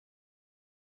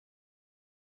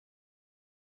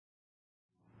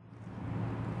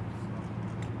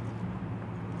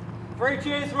Three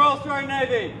cheers for Royal Australian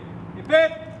Navy. Hip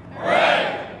hip.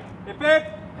 Hooray! Hip hip.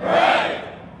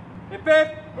 Hooray! Hip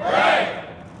hip. Hooray!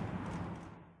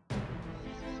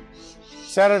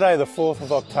 Saturday the 4th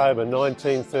of October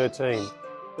 1913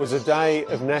 was a day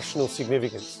of national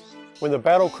significance when the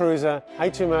battle cruiser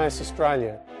HMAS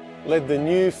Australia led the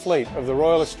new fleet of the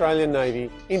Royal Australian Navy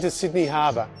into Sydney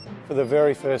Harbour for the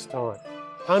very first time.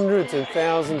 Hundreds and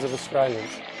thousands of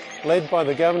Australians, led by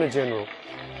the Governor-General,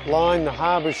 lined the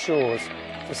harbour's shores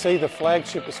to see the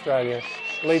flagship Australia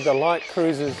lead the light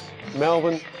cruisers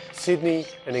Melbourne, Sydney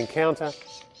and Encounter,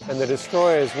 and the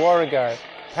destroyers Warrego,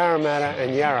 Parramatta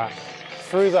and Yarra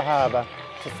through the harbour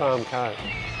to Farm Cove.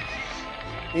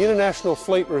 The International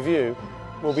Fleet Review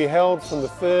will be held from the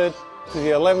 3rd to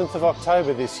the 11th of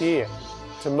October this year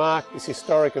to mark this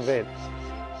historic event.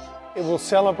 It will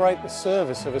celebrate the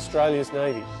service of Australia's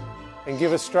Navy and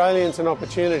give Australians an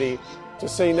opportunity to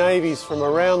see navies from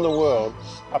around the world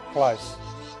up close.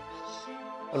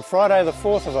 On Friday the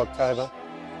 4th of October,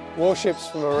 warships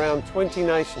from around 20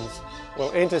 nations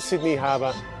will enter Sydney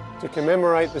Harbour to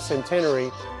commemorate the centenary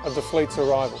of the fleet's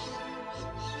arrival.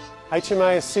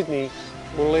 HMAS Sydney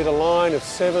will lead a line of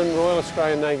 7 Royal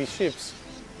Australian Navy ships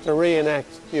to reenact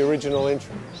the original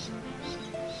entry.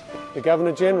 The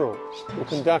Governor-General will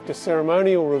conduct a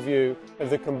ceremonial review of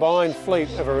the combined fleet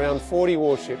of around 40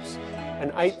 warships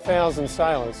and 8,000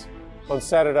 sailors on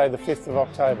Saturday the 5th of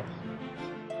October.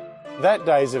 That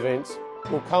day's events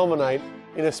will culminate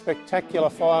in a spectacular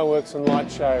fireworks and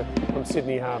light show from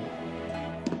Sydney Harbour.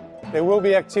 There will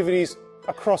be activities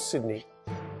across Sydney,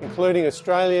 including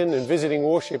Australian and visiting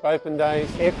warship open days,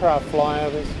 aircraft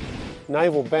flyovers,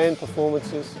 naval band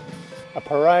performances, a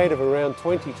parade of around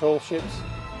 20 tall ships,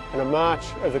 and a march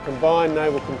of the combined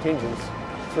naval contingents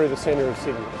through the centre of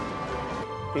Sydney.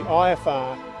 The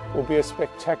IFR will be a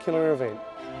spectacular event,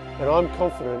 and I'm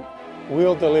confident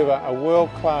we'll deliver a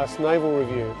world-class naval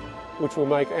review which will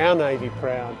make our Navy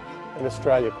proud and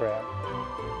Australia proud.